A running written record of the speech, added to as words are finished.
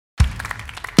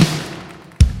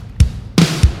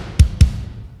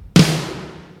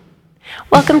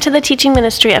Welcome to the teaching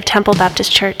ministry of Temple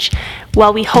Baptist Church.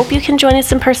 While we hope you can join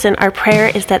us in person, our prayer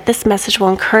is that this message will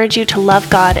encourage you to love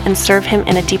God and serve Him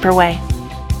in a deeper way.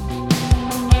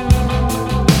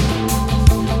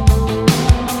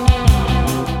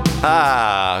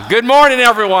 Good morning,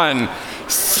 everyone.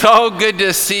 So good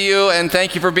to see you, and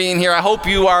thank you for being here. I hope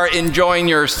you are enjoying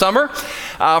your summer.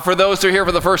 For those who are here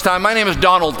for the first time, my name is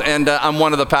Donald, and I'm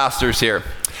one of the pastors here.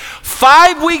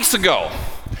 5 weeks ago,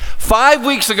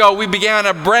 we began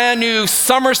a brand new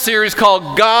summer series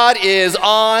called God is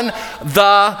on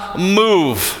the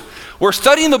Move. We're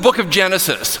studying the book of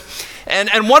Genesis.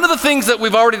 And one of the things that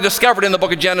we've already discovered in the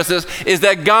book of Genesis is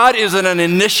that God is an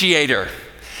initiator.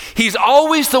 He's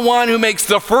always the one who makes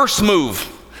the first move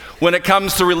when it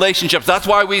comes to relationships. That's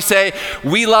why we say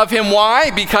we love Him.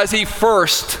 Why? Because He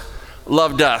first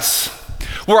loved us.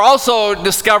 We're also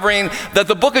discovering that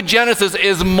the book of Genesis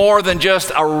is more than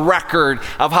just a record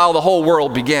of how the whole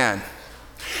world began.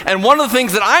 And one of the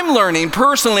things that I'm learning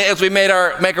personally as we make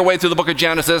our way through the book of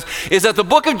Genesis is that the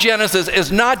book of Genesis is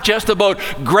not just about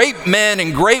great men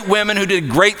and great women who did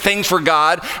great things for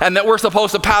God and that we're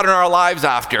supposed to pattern our lives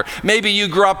after. Maybe you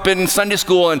grew up in Sunday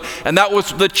school and that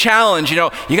was the challenge, you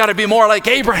got to be more like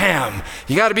Abraham.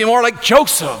 You got to be more like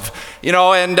Joseph,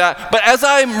 but as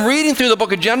I'm reading through the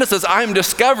book of Genesis, I'm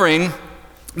discovering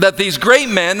that these great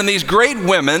men and these great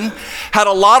women had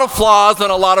a lot of flaws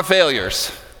and a lot of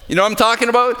failures. You know what I'm talking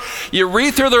about? You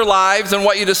read through their lives and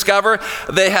what you discover,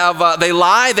 they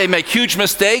lie, they make huge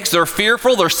mistakes, they're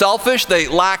fearful, they're selfish, they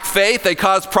lack faith, they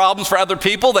cause problems for other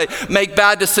people, they make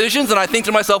bad decisions, and I think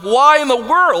to myself, why in the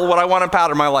world would I want to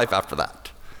pattern my life after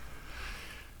that?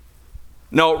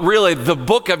 No, really, the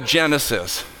book of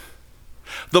Genesis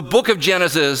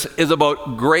is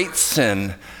about great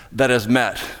sin that is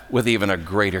met with even a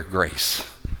greater grace,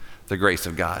 the grace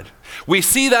of God. We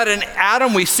see that in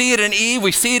Adam, we see it in Eve,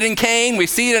 we see it in Cain, we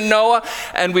see it in Noah,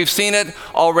 and we've seen it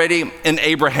already in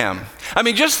Abraham. I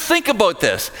mean, just think about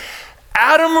this.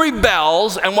 Adam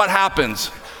rebels, and what happens?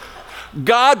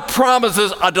 God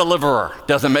promises a deliverer.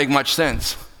 Doesn't make much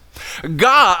sense.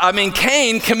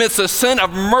 Cain commits the sin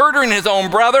of murdering his own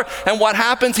brother, and what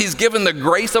happens? He's given the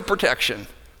grace of protection.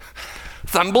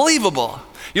 It's unbelievable.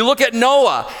 You look at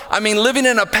Noah, living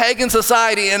in a pagan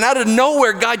society, and out of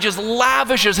nowhere, God just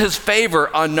lavishes His favor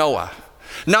on Noah.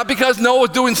 Not because Noah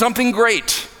was doing something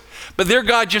great, but there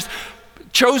God just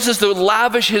chooses to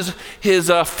lavish his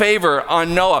favor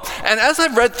on Noah. And as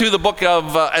I've read through the book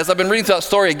as I've been reading through that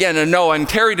story again in Noah, and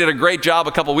Terry did a great job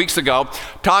a couple weeks ago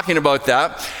talking about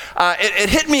that, it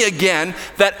hit me again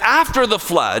that after the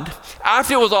flood,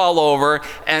 after it was all over,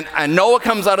 and Noah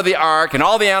comes out of the ark, and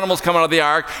all the animals come out of the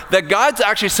ark, that God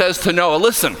actually says to Noah,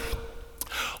 listen,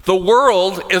 the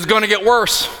world is going to get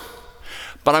worse,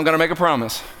 but I'm going to make a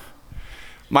promise.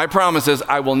 My promise is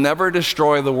I will never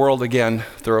destroy the world again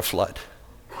through a flood.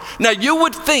 Now, you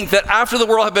would think that after the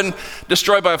world had been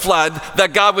destroyed by a flood,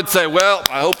 that God would say, well,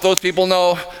 I hope those people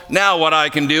know now what I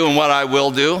can do and what I will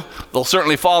do. They'll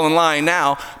certainly fall in line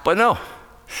now, but no.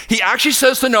 He actually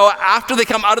says to Noah, after they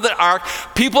come out of the ark,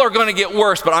 people are going to get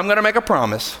worse, but I'm going to make a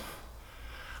promise.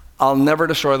 I'll never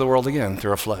destroy the world again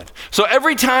through a flood. So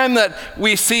every time that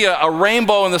we see a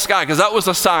rainbow in the sky, because that was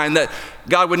a sign that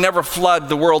God would never flood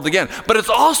the world again, but it's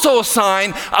also a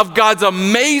sign of God's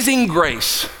amazing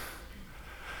grace.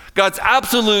 God's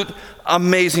absolute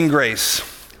amazing grace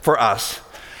for us.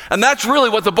 And that's really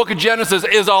what the book of Genesis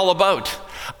is all about.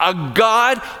 A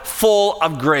God full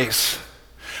of grace.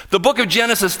 The book of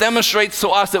Genesis demonstrates to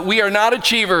us that we are not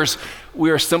achievers,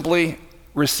 we are simply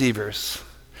receivers.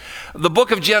 The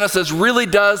book of Genesis really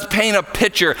does paint a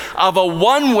picture of a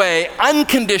one-way,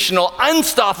 unconditional,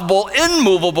 unstoppable,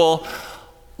 immovable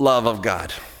love of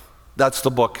God. That's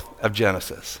the book of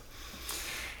Genesis.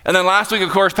 And then last week,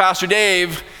 of course, Pastor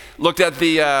Dave looked at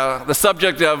the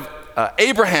subject of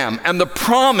Abraham and the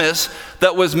promise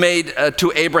that was made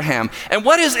to Abraham. And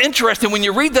what is interesting, when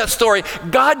you read that story,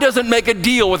 God doesn't make a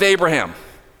deal with Abraham.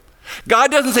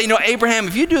 God doesn't say, Abraham,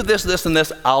 if you do this, this, and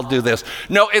this, I'll do this.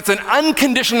 No, it's an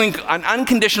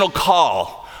unconditional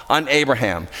call on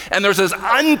Abraham. And there's this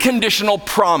unconditional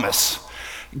promise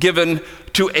given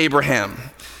to Abraham.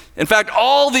 In fact,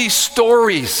 all these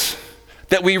stories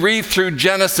that we read through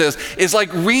Genesis is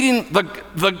like reading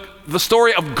the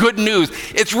story of good news.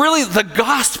 It's really the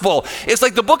gospel. It's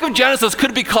like the book of Genesis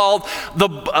could be called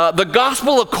the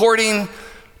gospel according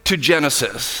to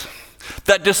Genesis.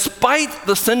 That despite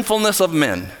the sinfulness of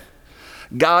men,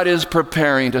 God is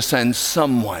preparing to send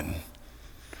someone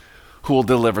who will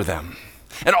deliver them.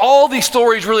 And all these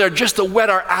stories really are just to whet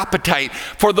our appetite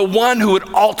for the one who would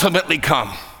ultimately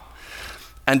come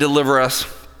and deliver us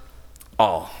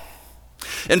all.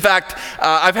 In fact,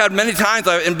 I've had many times,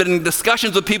 I've been in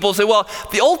discussions with people who say, well,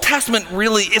 the Old Testament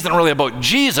really isn't really about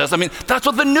Jesus. I mean, that's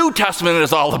what the New Testament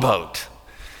is all about.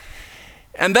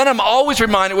 And then I'm always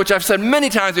reminded, which I've said many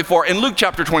times before, in Luke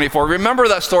chapter 24, remember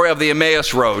that story of the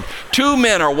Emmaus Road. Two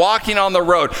men are walking on the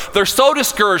road. They're so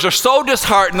discouraged, they're so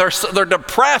disheartened, they're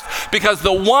depressed because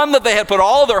the one that they had put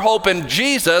all their hope in,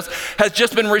 Jesus, has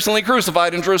just been recently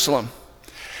crucified in Jerusalem.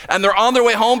 And they're on their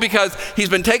way home because he's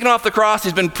been taken off the cross,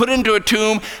 he's been put into a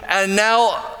tomb, and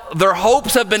now their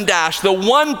hopes have been dashed. The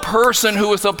one person who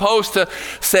was supposed to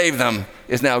save them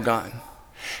is now gone.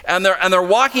 And they're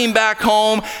walking back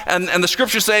home, and the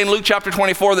scriptures say in Luke chapter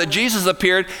 24 that Jesus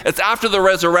appeared. It's after the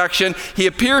resurrection. He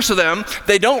appears to them.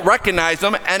 They don't recognize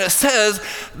him, and it says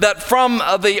that from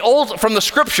the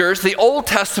scriptures, the Old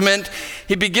Testament,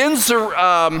 he begins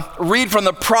to read from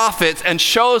the prophets and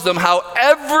shows them how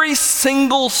every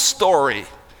single story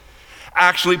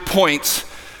actually points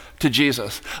to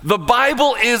Jesus. The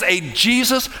Bible is a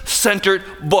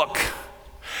Jesus-centered book.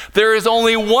 There is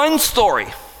only one story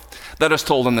that is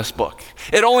told in this book.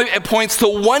 It points to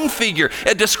one figure.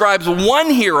 It describes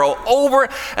one hero over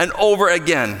and over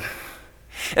again.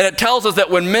 And it tells us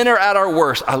that when men are at our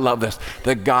worst, I love this,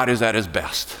 that God is at his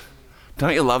best.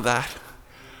 Don't you love that?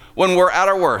 When we're at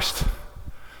our worst,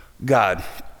 God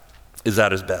is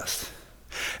at his best.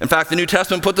 In fact, the New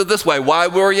Testament puts it this way: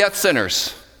 while we were yet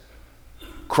sinners,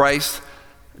 Christ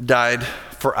died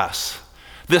for us.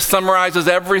 This summarizes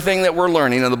everything that we're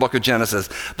learning in the book of Genesis,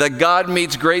 that God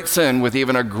meets great sin with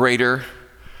even a greater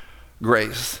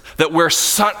grace. That where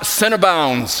sin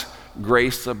abounds,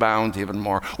 grace abounds even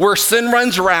more. Where sin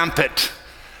runs rampant,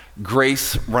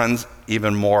 grace runs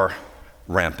even more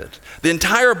rampant. The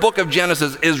entire book of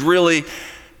Genesis is really,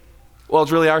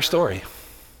 it's really our story.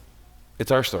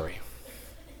 It's our story.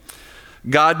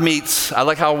 God meets, I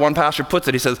like how one pastor puts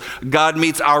it, he says, God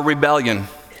meets our rebellion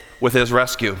with his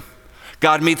rescue.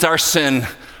 God meets our sin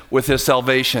with his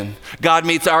salvation. God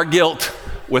meets our guilt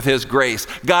with his grace.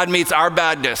 God meets our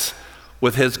badness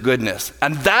with his goodness.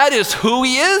 And that is who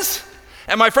he is.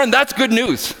 And my friend, that's good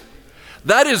news.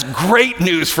 That is great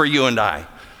news for you and I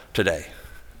today.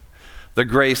 The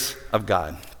grace of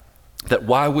God. That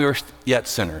while we were yet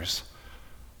sinners,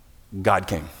 God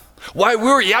came. While we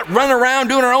were yet running around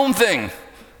doing our own thing,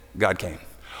 God came.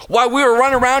 While we were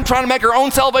running around trying to make our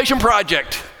own salvation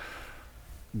project,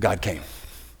 God came.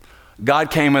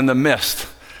 God came in the midst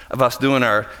of us doing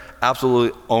our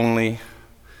own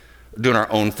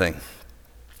thing.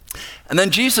 And then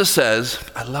Jesus says,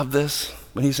 I love this,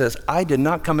 when he says, I did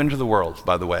not come into the world,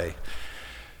 by the way,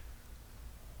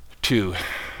 to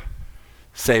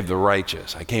save the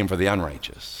righteous. I came for the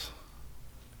unrighteous.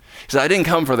 He said, I didn't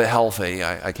come for the healthy,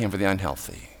 I came for the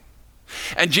unhealthy.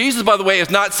 And Jesus, by the way, is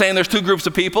not saying there's two groups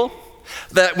of people.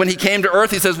 That when he came to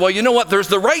earth, he says, well, you know what? There's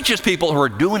the righteous people who are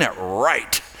doing it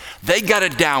right. They got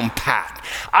it down pat.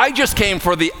 I just came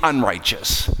for the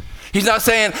unrighteous. He's not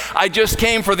saying, I just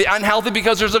came for the unhealthy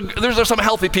because there's some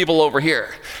healthy people over here.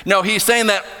 No, he's saying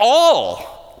that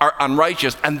all are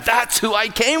unrighteous, and that's who I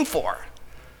came for.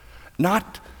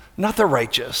 Not the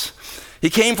righteous. He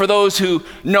came for those who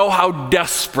know how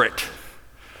desperate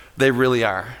they really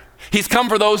are. He's come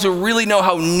for those who really know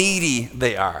how needy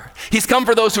they are. He's come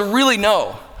for those who really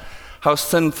know how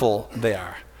sinful they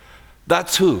are.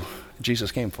 That's who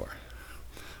Jesus came for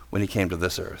when he came to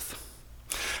this earth.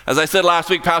 As I said last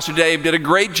week, Pastor Dave did a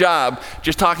great job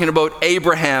just talking about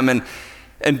Abraham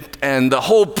and the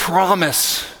whole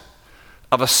promise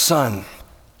of a son.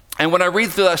 And when I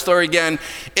read through that story again,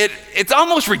 it's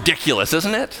almost ridiculous,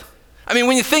 isn't it? I mean,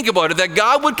 when you think about it, that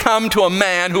God would come to a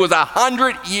man who was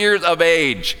 100 years of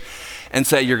age and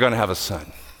say, you're going to have a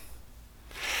son.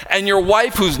 And your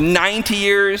wife, who's 90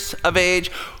 years of age,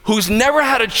 who's never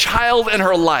had a child in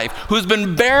her life, who's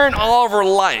been barren all of her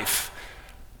life,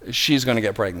 she's going to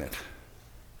get pregnant.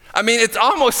 I mean, it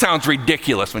almost sounds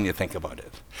ridiculous when you think about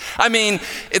it. I mean,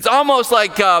 it's almost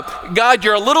like, God,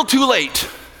 you're a little too late.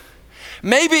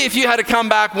 Maybe if you had to come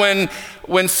back when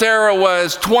Sarah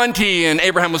was 20 and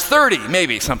Abraham was 30,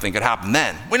 maybe something could happen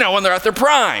then. We know when they're at their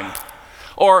prime.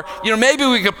 Or, maybe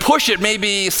we could push it.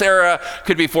 Maybe Sarah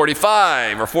could be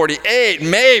 45 or 48,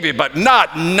 maybe, but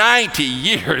not 90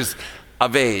 years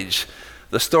of age.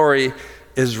 The story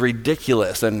is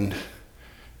ridiculous. And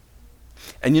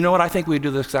you know what? I think we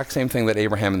do the exact same thing that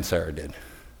Abraham and Sarah did.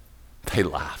 They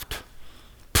laughed.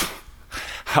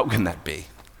 How can that be?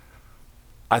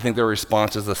 I think their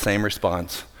response is the same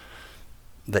response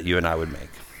that you and I would make.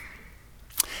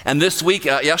 And this week,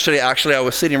 yesterday actually, I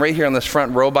was sitting right here on this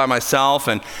front row by myself,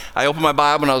 and I opened my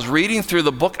Bible and I was reading through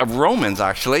the book of Romans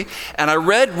actually, and I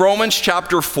read Romans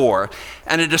chapter 4,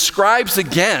 and it describes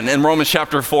again in Romans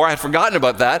chapter 4, I had forgotten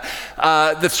about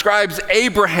that, describes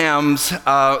Abraham's,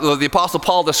 the Apostle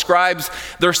Paul describes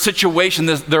their situation,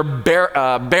 their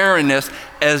barrenness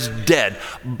as dead.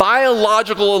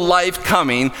 Biological life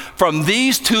coming from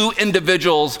these two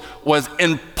individuals was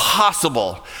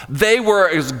impossible. They were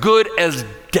as good as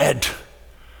dead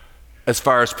as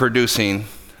far as producing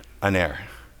an heir.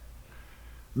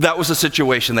 That was the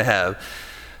situation they had.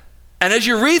 And as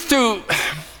you read through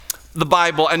the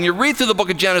Bible and you read through the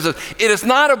book of Genesis, it is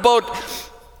not about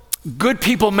good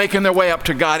people making their way up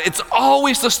to God. It's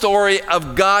always the story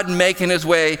of God making his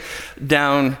way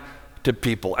down to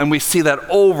people. And we see that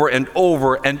over and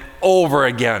over and over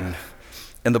again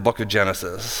in the book of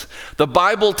Genesis. The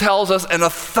Bible tells us in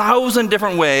 1,000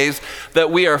 different ways that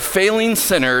we are failing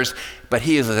sinners, but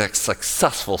he is a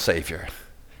successful Savior.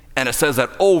 And it says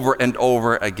that over and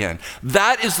over again.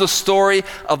 That is the story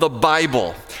of the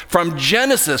Bible. From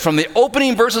Genesis, from the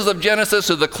opening verses of Genesis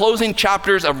to the closing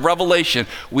chapters of Revelation,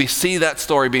 we see that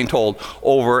story being told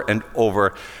over and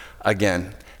over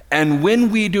again. And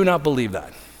when we do not believe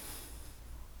that,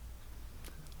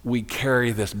 we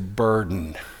carry this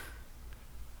burden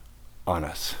on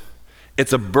us.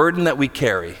 It's a burden that we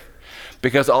carry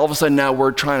because all of a sudden now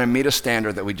we're trying to meet a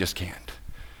standard that we just can't.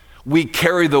 We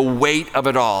carry the weight of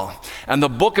it all. And the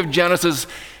book of Genesis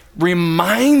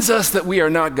reminds us that we are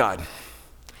not God.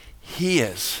 He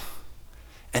is.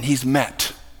 And he's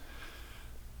met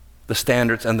the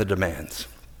standards and the demands.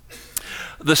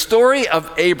 The story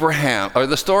of Abraham, or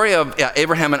the story of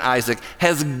Abraham and Isaac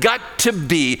has got to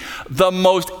be the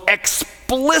most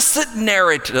explicit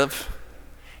narrative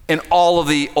in all of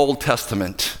the Old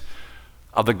Testament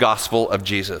of the gospel of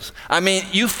Jesus. I mean,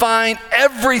 you find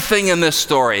everything in this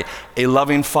story: a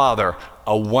loving father,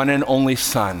 a one and only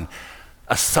son,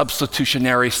 a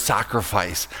substitutionary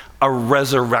sacrifice, a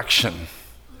resurrection.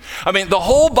 I mean, the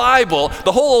whole Bible,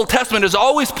 the whole Old Testament is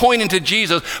always pointing to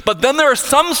Jesus, but then there are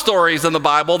some stories in the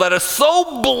Bible that are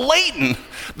so blatant.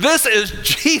 This is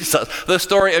Jesus, the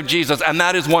story of Jesus, and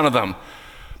that is one of them.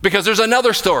 Because there's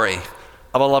another story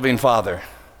of a loving father,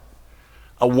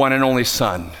 a one and only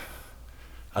son,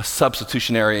 a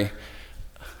substitutionary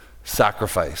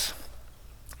sacrifice,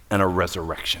 and a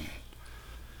resurrection.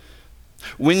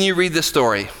 When you read the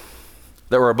story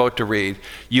that we're about to read,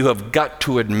 you have got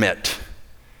to admit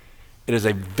it is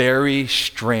a very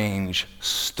strange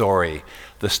story,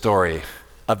 the story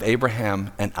of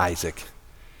Abraham and Isaac,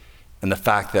 and the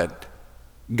fact that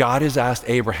God has asked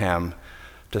Abraham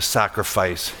to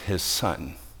sacrifice his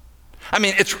son. I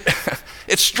mean,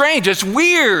 it's strange, it's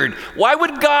weird. Why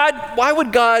would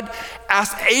God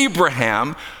ask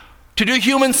Abraham to do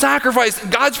human sacrifice?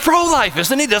 God's pro-life,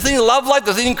 isn't he? Doesn't he love life?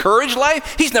 Doesn't he encourage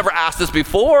life? He's never asked this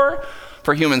before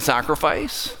for human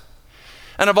sacrifice.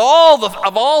 And of all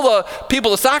the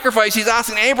people to sacrifice, he's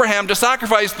asking Abraham to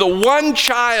sacrifice the one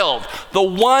child, the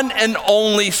one and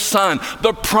only son,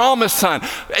 the promised son.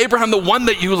 Abraham, the one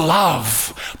that you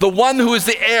love, the one who is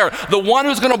the heir, the one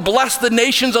who's going to bless the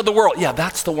nations of the world. Yeah,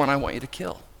 that's the one I want you to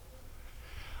kill.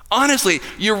 Honestly,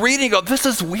 you're reading and go, this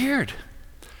is weird.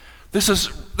 This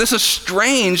is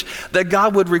strange that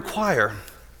God would require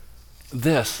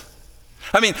this.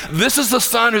 I mean, this is the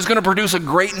son who's going to produce a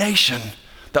great nation.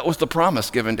 That was the promise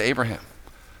given to Abraham.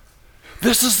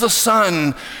 This is the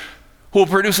son who will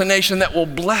produce a nation that will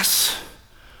bless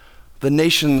the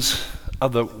nations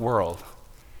of the world.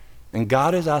 And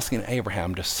God is asking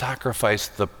Abraham to sacrifice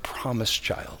the promised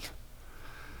child.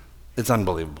 It's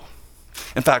unbelievable.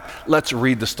 In fact, let's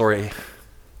read the story.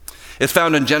 It's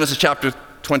found in Genesis chapter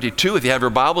 22. If you have your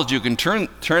Bibles, you can turn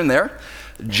there.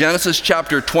 Genesis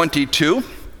chapter 22.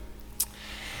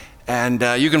 And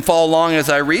you can follow along as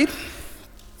I read.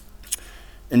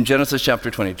 In Genesis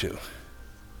chapter 22.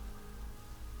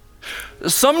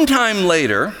 Sometime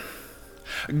later,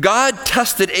 God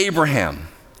tested Abraham,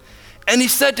 and he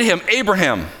said to him,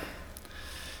 Abraham.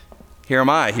 Here am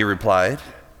I, he replied.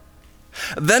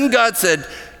 Then God said,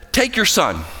 take your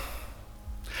son,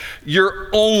 your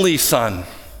only son,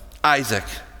 Isaac,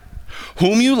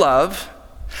 whom you love,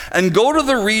 and go to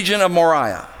the region of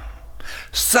Moriah.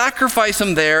 Sacrifice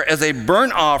him there as a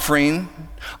burnt offering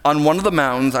on one of the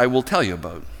mountains I will tell you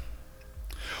about.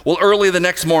 Well, early the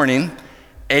next morning,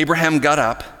 Abraham got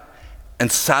up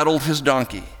and saddled his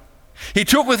donkey. He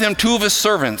took with him two of his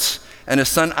servants and his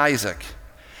son Isaac.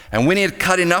 And when he had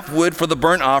cut enough wood for the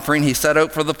burnt offering, he set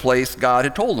out for the place God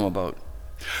had told him about.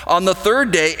 On the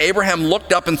third day, Abraham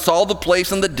looked up and saw the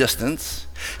place in the distance.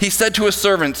 He said to his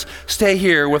servants, "Stay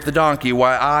here with the donkey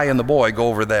while I and the boy go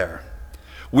over there.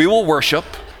 We will worship,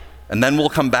 and then we'll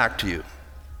come back to you."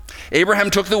 Abraham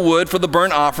took the wood for the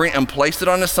burnt offering and placed it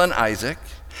on his son Isaac,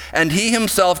 and he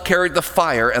himself carried the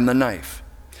fire and the knife.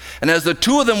 And as the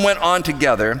two of them went on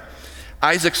together,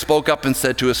 Isaac spoke up and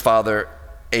said to his father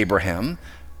Abraham,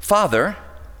 "Father."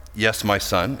 "Yes, my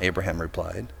son," Abraham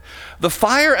replied. "The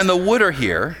fire and the wood are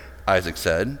here," Isaac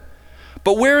said,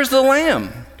 "but where is the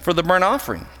lamb for the burnt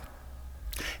offering?"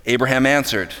 Abraham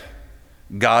answered,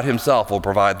 "God himself will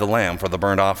provide the lamb for the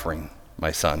burnt offering,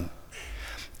 my son."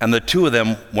 And the two of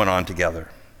them went on together.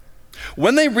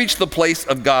 When they reached the place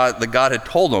of God that God had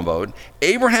told them about,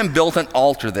 Abraham built an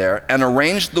altar there and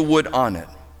arranged the wood on it.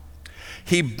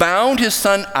 He bound his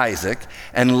son Isaac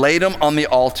and laid him on the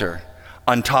altar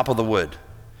on top of the wood.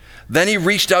 Then he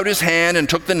reached out his hand and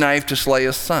took the knife to slay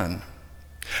his son.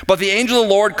 But the angel of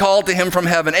the Lord called to him from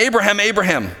heaven, "Abraham,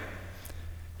 Abraham."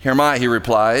 "Here am I," he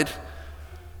replied.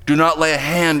 "Do not lay a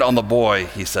hand on the boy,"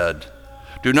 he said.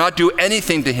 "Do not do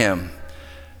anything to him.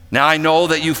 Now I know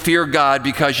that you fear God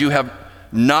because you have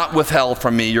not withheld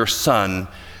from me your son,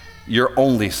 your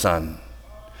only son."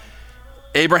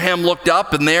 Abraham looked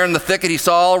up, and there in the thicket he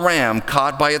saw a ram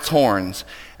caught by its horns.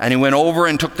 And he went over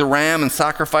and took the ram and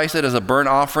sacrificed it as a burnt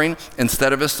offering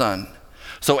instead of his son.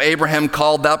 So Abraham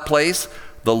called that place,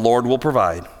 "The Lord will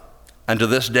provide." And to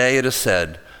this day it is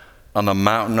said, "On the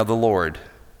mountain of the Lord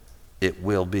it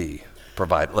will be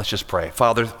provided." Let's just pray.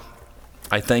 Father,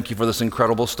 I thank you for this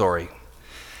incredible story.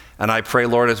 And I pray,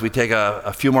 Lord, as we take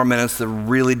a few more minutes to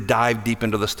really dive deep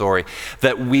into the story,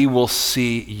 that we will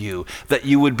see you, that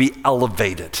you would be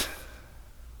elevated.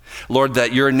 Lord,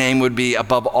 that your name would be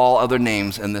above all other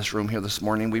names in this room here this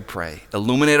morning, we pray.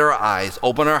 Illuminate our eyes,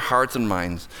 open our hearts and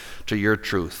minds to your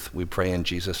truth. We pray in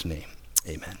Jesus' name,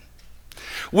 amen.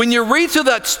 When you read through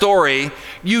that story,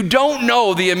 you don't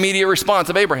know the immediate response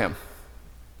of Abraham.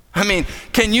 I mean,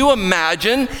 can you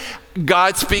imagine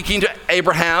God speaking to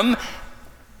Abraham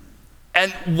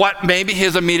and what maybe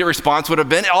his immediate response would have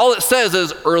been? All it says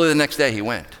is early the next day he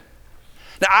went.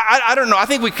 Now, I don't know. I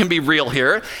think we can be real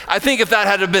here. I think if that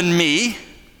had been me,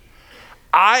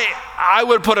 I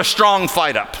would put a strong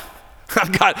fight up.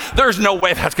 God, there's no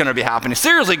way that's going to be happening.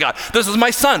 Seriously, God, this is my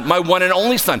son, my one and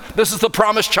only son. This is the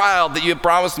promised child that you have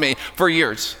promised me for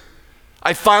years.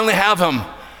 I finally have him.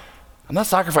 I'm not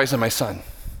sacrificing my son.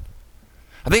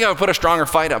 I think I would put a stronger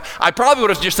fight up. I probably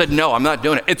would have just said, no, I'm not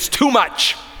doing it. It's too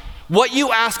much. What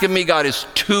you ask of me, God, is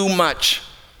too much.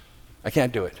 I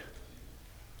can't do it.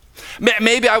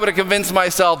 Maybe I would have convinced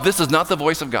myself this is not the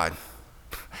voice of God.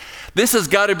 This has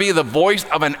got to be the voice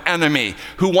of an enemy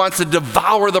who wants to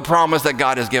devour the promise that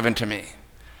God has given to me.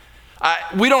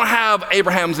 We don't have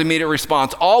Abraham's immediate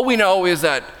response. All we know is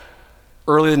that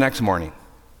early the next morning,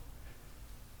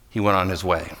 he went on his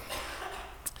way.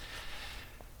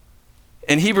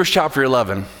 In Hebrews chapter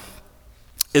 11,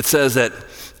 it says that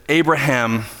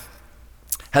Abraham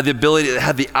had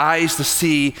the eyes to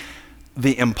see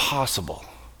the impossible.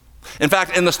 In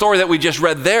fact, in the story that we just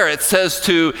read there, it says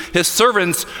to his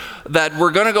servants that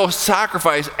we're going to go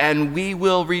sacrifice and we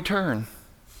will return.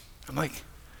 I'm like,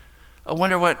 I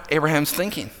wonder what Abraham's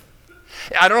thinking.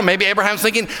 I don't know, maybe Abraham's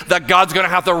thinking that God's going to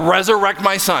have to resurrect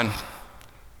my son.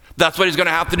 That's what he's going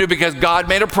to have to do because God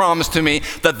made a promise to me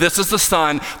that this is the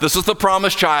son, this is the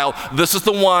promised child, this is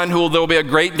the one there will be a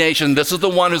great nation, this is the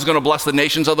one who's going to bless the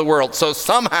nations of the world. So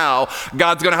somehow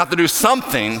God's going to have to do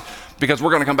something because we're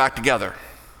going to come back together.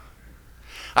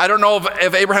 I don't know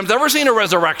if Abraham's ever seen a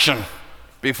resurrection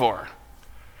before.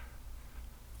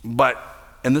 But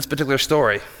in this particular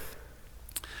story,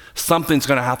 something's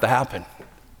going to have to happen.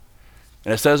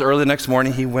 And it says early the next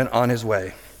morning, he went on his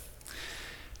way.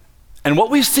 And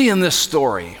what we see in this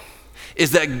story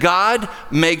is that God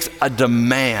makes a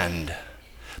demand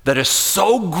that is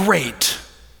so great,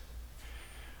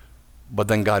 but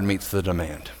then God meets the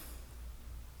demand.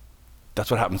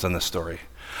 That's what happens in this story.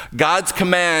 God's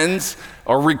commands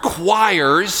or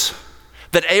requires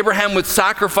that Abraham would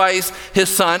sacrifice his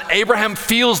son. Abraham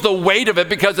feels the weight of it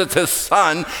because it's his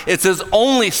son. It's his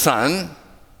only son.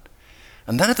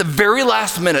 And then at the very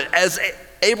last minute, as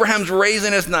Abraham's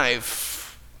raising his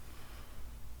knife,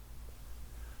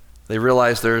 they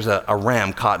realize there's a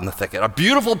ram caught in the thicket. A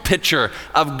beautiful picture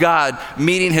of God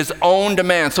meeting his own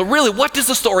demand. So really, what does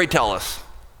the story tell us?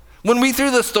 When we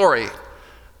through the story,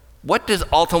 what does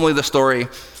ultimately the story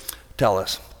tell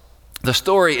us? The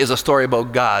story is a story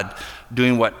about God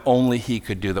doing what only he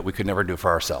could do that we could never do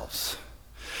for ourselves.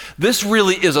 This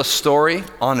really is a story,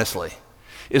 honestly.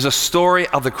 is a story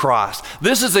of the cross.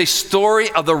 This is a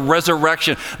story of the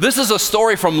resurrection. This is a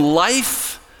story from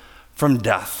life, from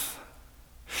death.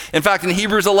 In fact, in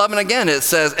Hebrews 11 again, it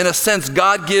says, in a sense,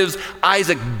 God gives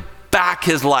Isaac back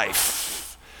his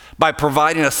life by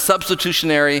providing a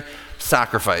substitutionary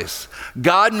sacrifice.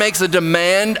 God makes a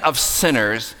demand of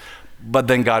sinners, but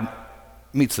then God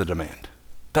meets the demand.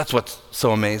 That's what's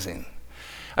so amazing.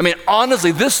 I mean,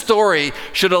 honestly, this story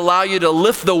should allow you to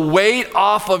lift the weight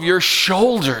off of your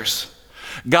shoulders.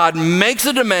 God makes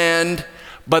a demand,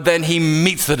 but then he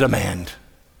meets the demand.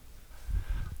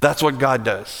 That's what God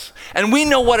does. And we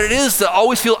know what it is to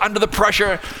always feel under the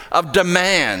pressure of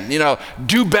demand.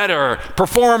 Do better,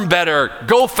 perform better,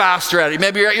 go faster at it.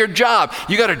 Maybe you're at your job.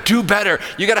 You got to do better.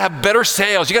 You got to have better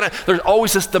sales. There's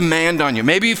always this demand on you.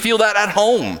 Maybe you feel that at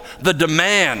home, the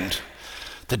demand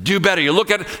to do better. You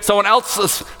look at someone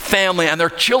else's family and their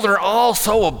children are all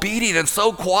so obedient and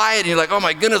so quiet. And you're like, oh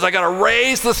my goodness, I got to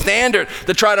raise the standard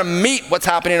to try to meet what's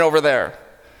happening over there.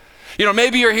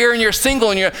 Maybe you're here and you're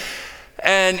single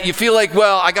and you feel like,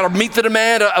 well, I got to meet the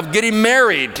demand of getting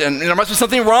married. And there must be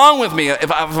something wrong with me if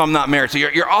I'm not married. So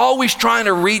you're always trying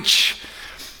to reach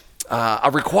a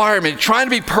requirement, trying to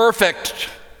be perfect.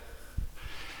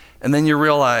 And then you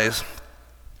realize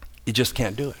you just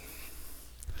can't do it.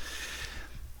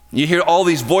 You hear all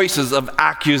these voices of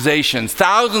accusations,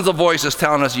 thousands of voices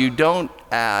telling us you don't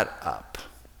add up.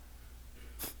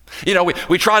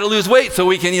 We try to lose weight so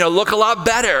we can, look a lot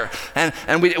better.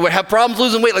 And we have problems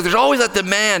losing weight. Like there's always that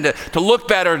demand to look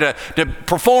better, to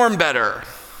perform better.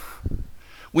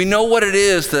 We know what it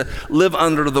is to live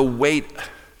under the weight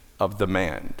of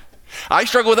demand. I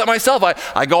struggle with that myself.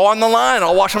 I go on the line.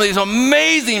 I'll watch some of these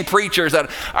amazing preachers that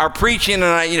are preaching, and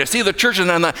I see the churches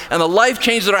and the life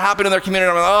changes that are happening in their community.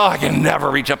 I'm like, I can never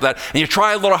reach up to that. And you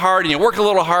try a little hard, and you work a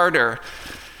little harder,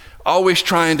 always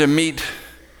trying to meet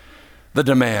the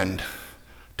demand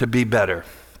to be better.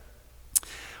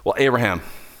 Well, Abraham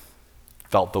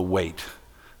felt the weight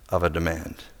of a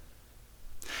demand.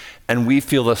 And we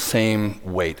feel the same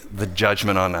weight, the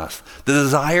judgment on us, the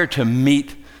desire to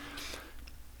meet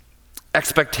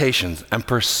expectations and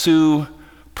pursue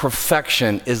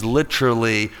perfection is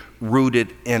literally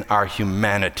rooted in our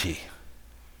humanity.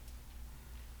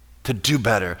 To do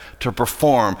better, to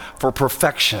perform for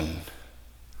perfection.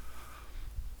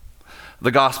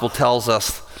 The gospel tells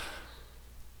us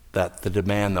that the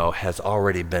demand, though, has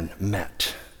already been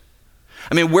met.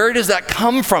 I mean, where does that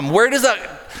come from? Where does that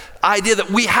idea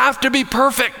that we have to be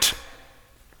perfect?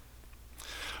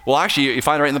 Well, actually, you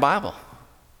find it right in the Bible.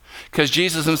 Because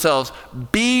Jesus himself,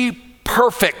 be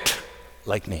perfect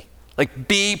like me. Like,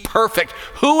 be perfect.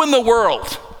 Who in the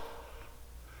world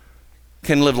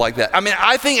can live like that? I mean,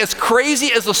 I think as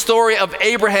crazy as the story of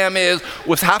Abraham is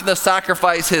with having to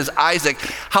sacrifice his Isaac,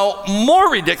 how more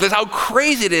ridiculous, how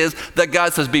crazy it is that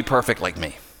God says, be perfect like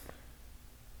me.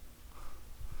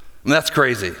 And that's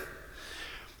crazy.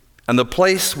 And the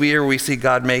place where we see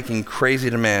God making crazy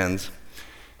demands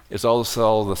is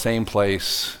also the same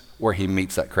place where he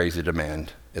meets that crazy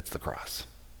demand. It's the cross.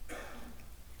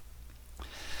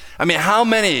 I mean, how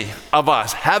many of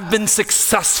us have been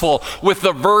successful with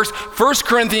the verse, 1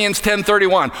 Corinthians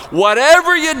 10:31,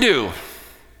 whatever you do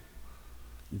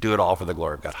it all for the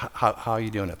glory of God. How are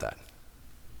you doing at that?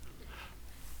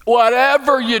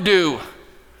 Whatever you do,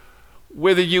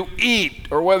 whether you eat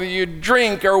or whether you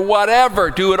drink or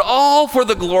whatever, do it all for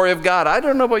the glory of God. I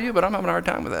don't know about you, but I'm having a hard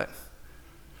time with that.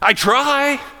 I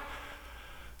try.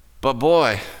 But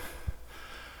boy,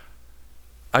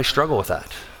 I struggle with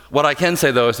that. What I can say,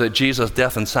 though, is that Jesus'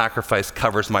 death and sacrifice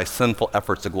covers my sinful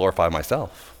efforts to glorify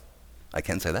myself. I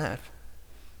can say that.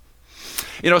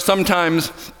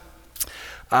 Sometimes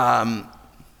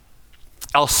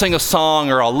I'll sing a song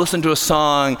or I'll listen to a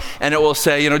song and it will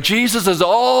say, Jesus is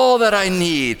all that I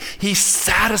need. He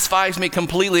satisfies me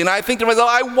completely. And I think to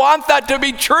myself, I want that to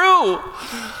be true.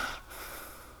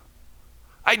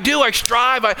 I do, I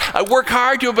strive, I work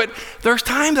hard to it, but there's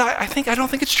times I don't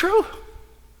think it's true.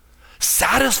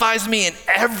 Satisfies me in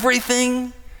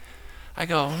everything. I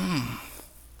go,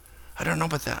 I don't know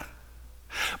about that.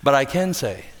 But I can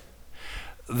say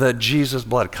that Jesus'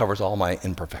 blood covers all my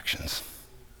imperfections.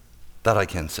 That I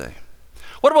can say.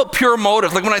 What about pure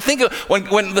motives? Like when I think of,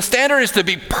 when the standard is to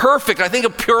be perfect, I think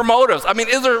of pure motives. I mean,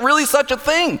 is there really such a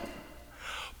thing?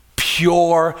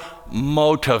 Pure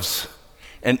motives.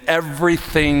 And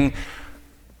everything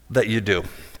that you do.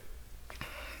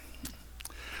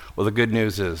 Well, the good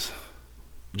news is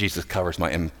Jesus covers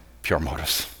my impure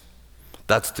motives.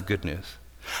 That's the good news.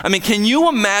 I mean, can you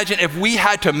imagine if we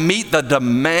had to meet the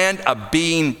demand of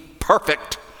being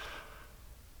perfect?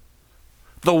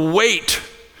 The weight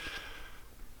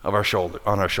on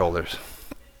our shoulders.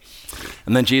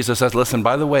 And then Jesus says, listen,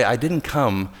 by the way, I didn't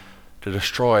come to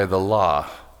destroy the law.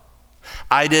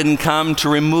 I didn't come to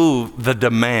remove the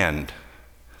demand.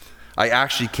 I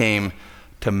actually came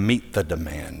to meet the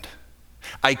demand.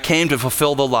 I came to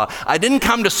fulfill the law. I didn't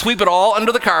come to sweep it all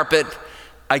under the carpet.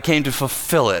 I came to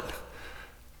fulfill it.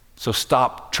 So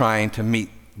stop trying to meet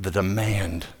the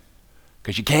demand,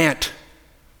 because you can't,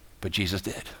 but Jesus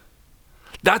did.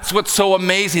 That's what's so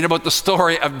amazing about the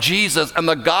story of Jesus and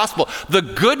the gospel. The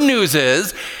good news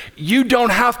is you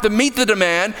don't have to meet the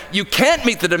demand. You can't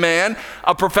meet the demand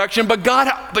of perfection,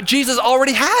 but Jesus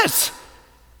already has.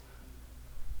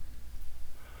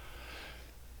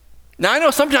 Now, I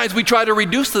know sometimes we try to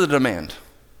reduce the demand.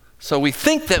 So we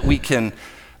think that we can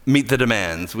meet the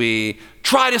demands. We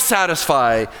try to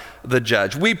satisfy the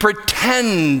judge. We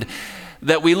pretend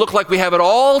that we look like we have it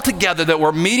all together, that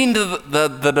we're meeting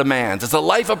the demands. It's a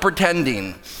life of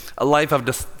pretending, a life of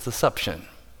deception.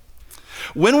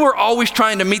 When we're always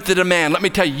trying to meet the demand, let me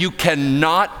tell you, you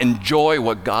cannot enjoy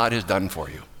what God has done for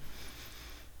you.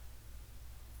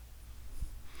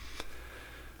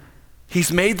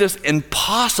 He's made this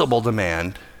impossible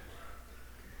demand,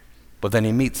 but then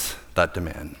he meets that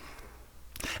demand.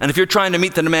 And if you're trying to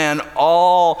meet the demand,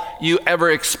 all you ever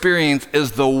experience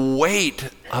is the weight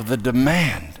of the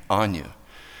demand on you.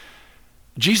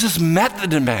 Jesus met the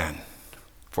demand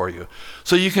for you,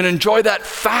 so you can enjoy that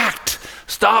fact.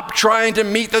 Stop trying to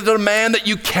meet the demand that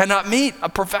you cannot meet,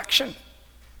 of perfection.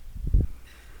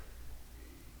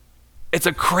 It's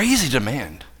a crazy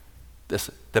demand, this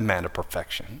demand of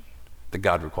perfection that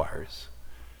God requires.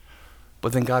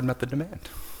 But then God met the demand.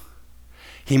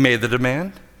 He made the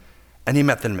demand, and he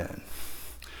met the demand.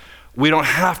 We don't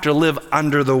have to live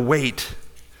under the weight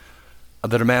of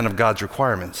the demand of God's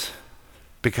requirements,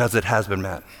 because it has been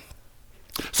met.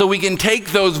 So we can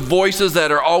take those voices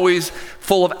that are always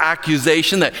full of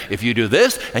accusation, that if you do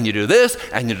this, and you do this,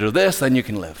 and you do this, then you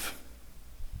can live.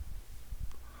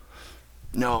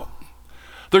 No.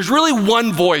 There's really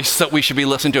one voice that we should be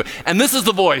listening to, and this is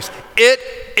the voice. It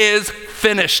is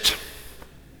finished.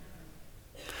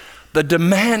 The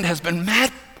demand has been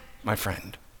met, my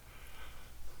friend.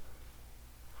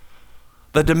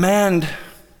 The demand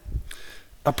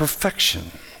of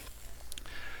perfection,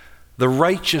 the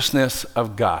righteousness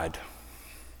of God,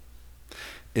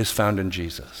 is found in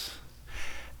Jesus.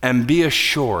 And be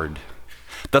assured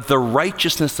that the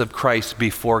righteousness of Christ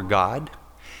before God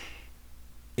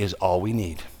is all we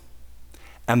need.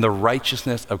 And the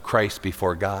righteousness of Christ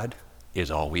before God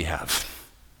is all we have.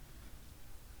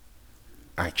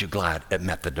 Aren't you glad it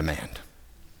met the demand?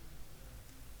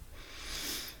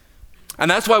 And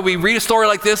that's why we read a story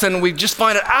like this and we just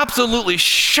find it absolutely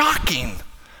shocking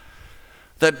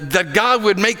that God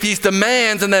would make these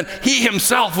demands and then he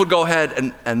himself would go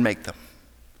ahead and make them.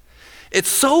 It's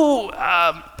so,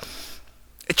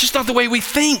 it's just not the way we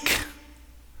think.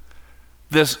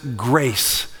 This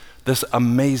grace, this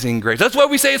amazing grace. That's why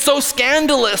we say it's so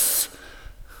scandalous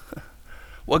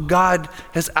what God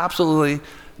has absolutely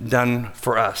done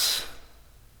for us.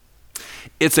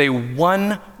 It's a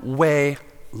one-way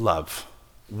love.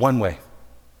 One way.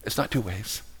 It's not two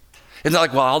ways. It's not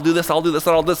like, well, I'll do this,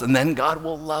 and then God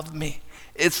will love me.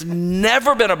 It's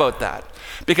never been about that.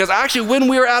 Because actually, when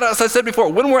we're at, as I said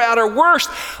before, when we're at our worst,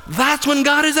 that's when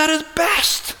God is at his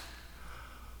best.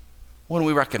 When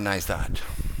we recognize that.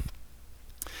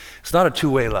 It's not a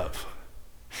two-way love.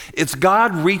 It's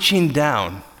God reaching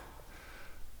down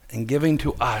and giving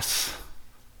to us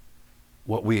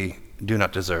what we do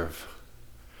not deserve.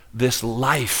 This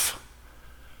life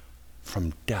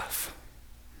from death.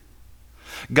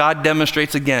 God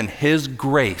demonstrates again his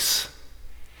grace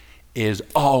is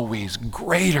always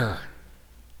greater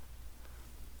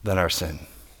than our sin.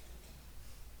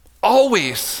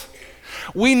 Always.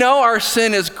 We know our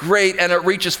sin is great and it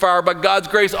reaches far, but God's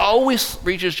grace always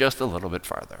reaches just a little bit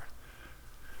farther.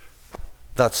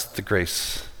 That's the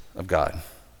grace of God.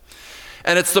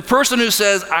 And it's the person who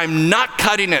says, I'm not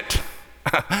cutting it,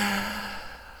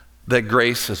 that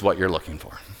grace is what you're looking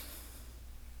for.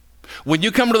 When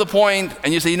you come to the point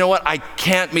and you say, you know what, I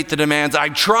can't meet the demands. I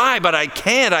try, but I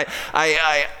can't.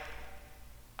 I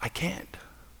can't.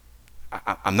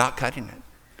 I'm not cutting it.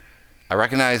 I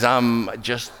recognize I'm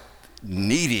just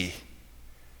needy.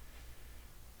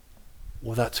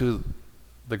 Well, that's who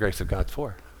the grace of God's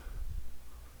for.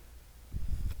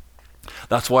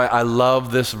 That's why I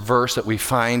love this verse that we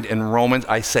find in Romans.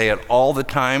 I say it all the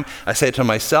time. I say it to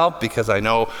myself because I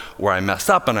know where I mess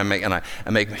up and I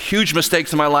make huge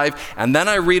mistakes in my life. And then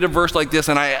I read a verse like this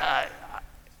and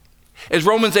is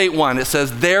Romans 8:1. It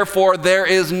says, therefore there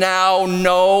is now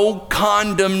no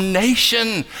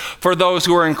condemnation for those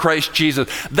who are in Christ Jesus.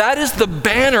 That is the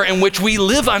banner in which we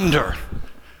live under.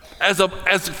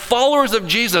 As followers of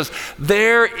Jesus,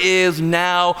 there is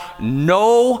now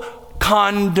no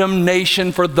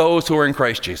condemnation for those who are in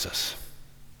Christ Jesus.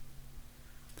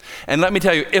 And let me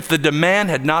tell you, if the demand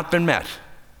had not been met,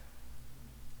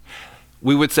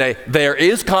 we would say there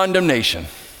is condemnation.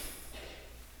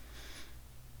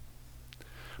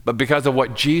 But because of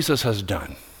what Jesus has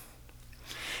done,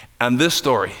 and this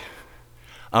story,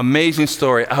 amazing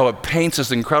story, how it paints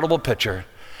this incredible picture,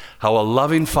 how a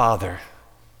loving Father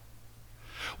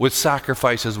would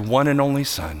sacrifice his one and only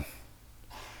Son,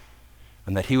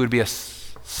 and that he would be a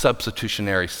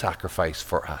substitutionary sacrifice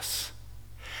for us,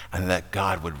 and that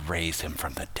God would raise him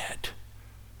from the dead.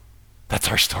 That's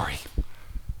our story.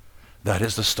 That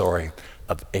is the story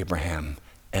of Abraham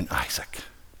and Isaac.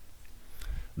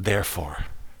 Therefore,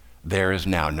 there is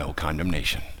now no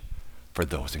condemnation for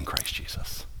those in Christ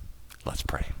Jesus. Let's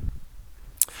pray.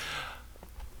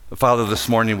 Father, this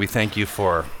morning we thank you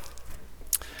for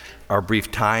our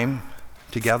brief time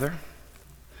together.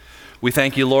 We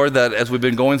thank you, Lord, that as we've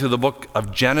been going through the book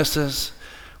of Genesis,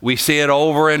 we see it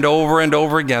over and over and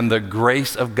over again, the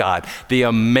grace of God, the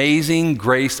amazing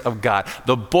grace of God.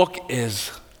 The book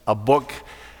is a book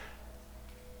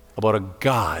about a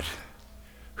God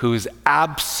who is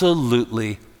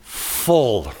absolutely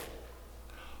full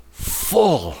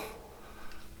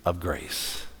of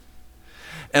grace.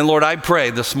 And Lord, I pray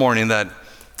this morning that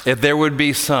if there would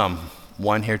be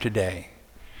someone here today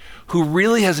who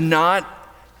really has not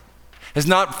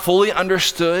fully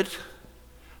understood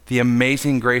the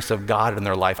amazing grace of God in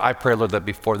their life, I pray, Lord, that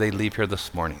before they leave here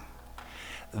this morning,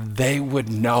 they would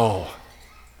know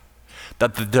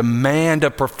that the demand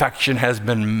of perfection has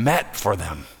been met for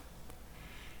them.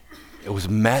 It was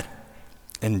met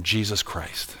in Jesus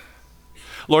Christ.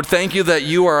 Lord, thank you that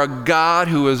you are a God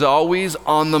who is always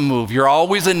on the move. You're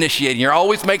always initiating. You're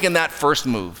always making that first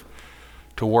move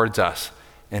towards us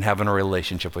and having a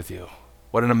relationship with you.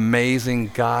 What an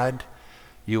amazing God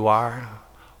you are.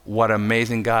 What an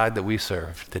amazing God that we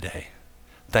serve today.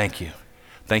 Thank you.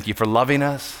 Thank you for loving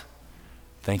us.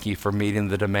 Thank you for meeting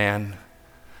the demand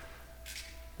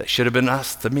that should have been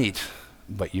us to meet,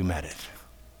 but you met it.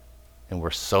 And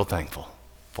we're so thankful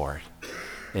for it.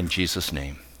 In Jesus'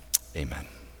 name, amen.